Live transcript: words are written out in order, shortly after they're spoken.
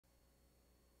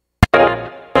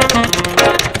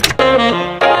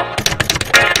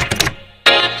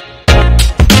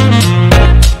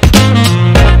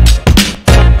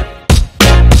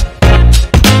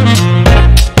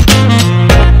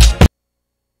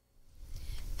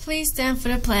Please stand for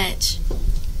the pledge.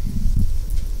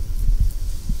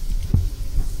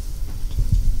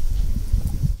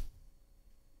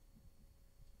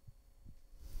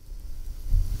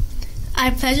 I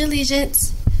pledge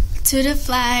allegiance to the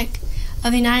flag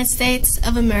of the United States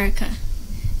of America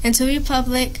and to the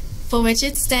republic for which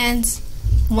it stands,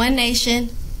 one nation,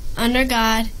 under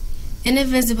God,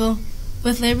 indivisible,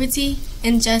 with liberty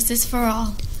and justice for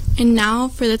all. And now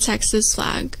for the Texas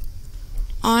flag.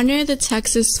 Honor the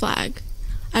Texas flag.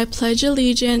 I pledge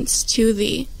allegiance to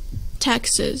thee,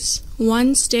 Texas,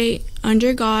 one state,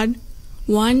 under God,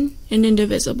 one and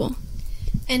indivisible.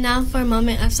 And now for a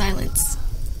moment of silence.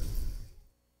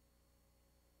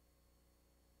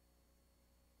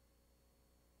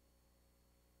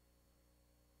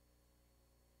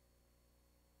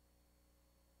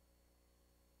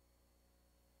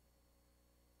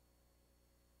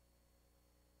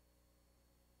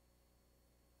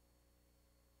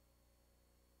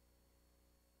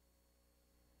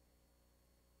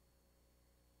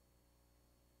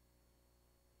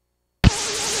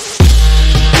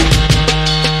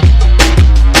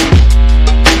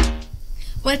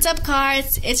 What's up,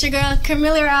 cards? It's your girl,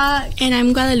 Camilla Rock. And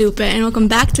I'm Guadalupe, and welcome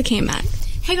back to Kmac.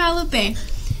 Hey, Guadalupe.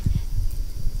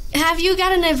 Have you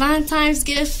gotten a Valentine's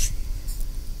gift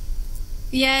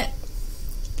yet?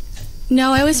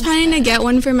 No, I was planning to get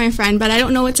one for my friend, but I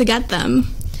don't know what to get them.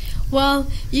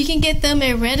 Well, you can get them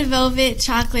a red velvet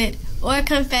chocolate or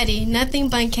confetti, nothing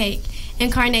but cake,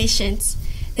 and carnations.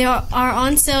 They are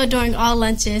on sale during all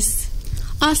lunches.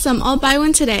 Awesome, I'll buy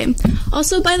one today.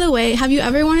 Also, by the way, have you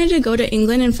ever wanted to go to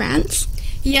England and France?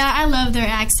 Yeah, I love their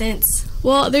accents.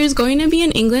 Well, there's going to be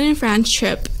an England and France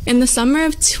trip in the summer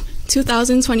of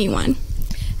 2021.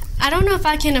 I don't know if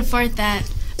I can afford that.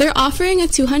 They're offering a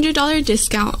 $200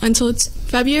 discount until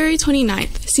February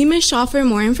 29th. See Ms. Shaw for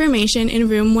more information in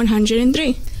room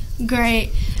 103.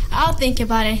 Great. I'll think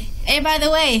about it. Hey, by the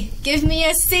way, give me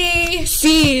a C.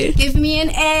 C. Give me an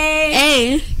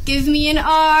A. A. Give me an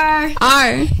R.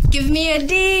 R. Give me a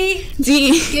D.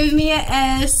 D. Give me a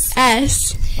S.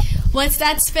 S. What's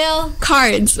that spell?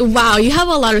 Cards. Wow, you have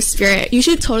a lot of spirit. You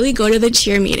should totally go to the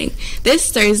cheer meeting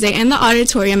this Thursday in the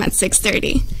auditorium at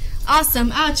 6:30.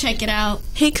 Awesome, I'll check it out.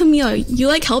 Hey, Camille, you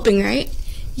like helping, right?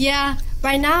 Yeah,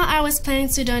 right now I was planning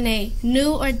to donate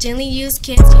new or gently used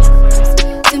kids' uniforms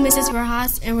to Mrs.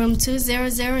 Rojas in room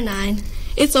 2009.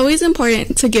 It's always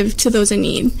important to give to those in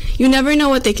need. You never know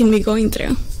what they can be going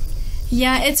through.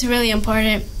 Yeah, it's really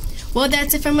important. Well,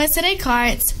 that's it from us today,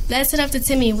 cards. Let's head up to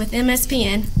Timmy with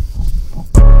MSPN.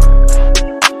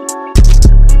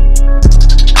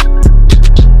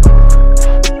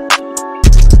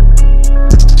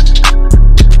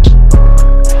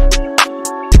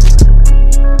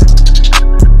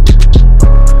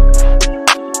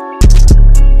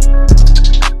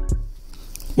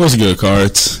 What's good,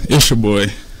 cards? It's your boy,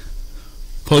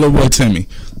 Polo Boy Timmy,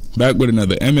 back with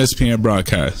another MSPN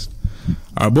broadcast.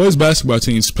 Our boys basketball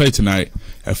teams play tonight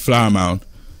at Flymount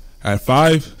at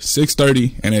 5,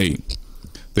 6:30, and 8.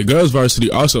 The girls varsity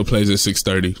also plays at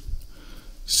 6:30.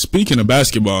 Speaking of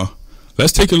basketball,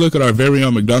 let's take a look at our very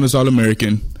own McDonald's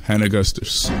All-American, Hannah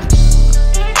Gusters.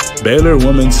 Baylor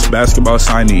women's basketball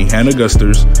signee Hannah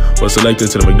Gusters was selected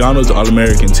to the McDonald's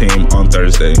All-American team on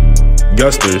Thursday.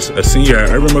 Gusters, a senior at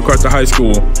Irvin MacArthur High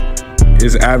School,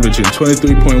 is averaging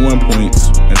 23.1 points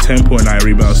and 10.9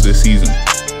 rebounds this season.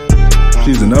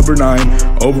 She's the number 9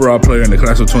 overall player in the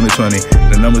class of 2020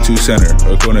 and the number 2 center,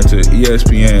 according to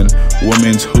ESPN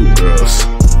Women's Hoop Girls.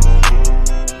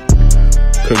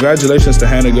 Congratulations to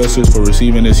Hannah Gusters for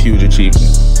receiving this huge achievement.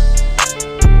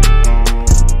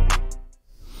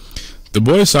 The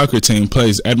boys soccer team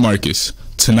plays at Marcus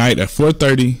tonight at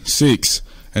 4:30, 6,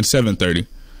 and 7:30.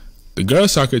 The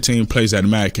girls soccer team plays at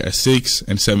Mac at 6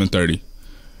 and 7:30.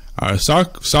 Our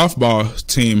softball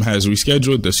team has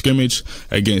rescheduled the scrimmage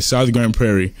against South Grand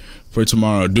Prairie for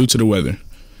tomorrow due to the weather.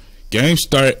 Games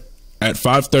start at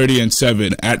 5:30 and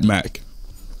 7 at Mac.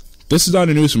 This is all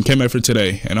the news from Kmac for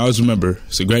today, and always remember,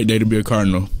 it's a great day to be a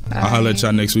Cardinal. I'll holler at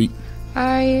y'all next week.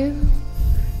 Are you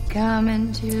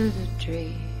coming to the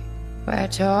tree where I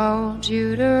told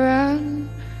you to run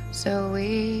so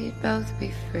we'd both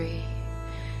be free?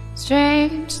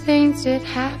 Strange things did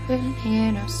happen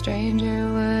here, no stranger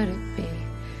would it be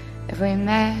if we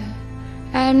met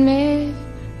at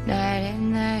midnight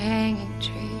in the hanging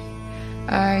tree.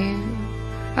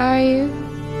 Are you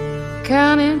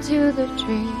coming to the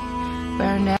tree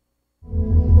where now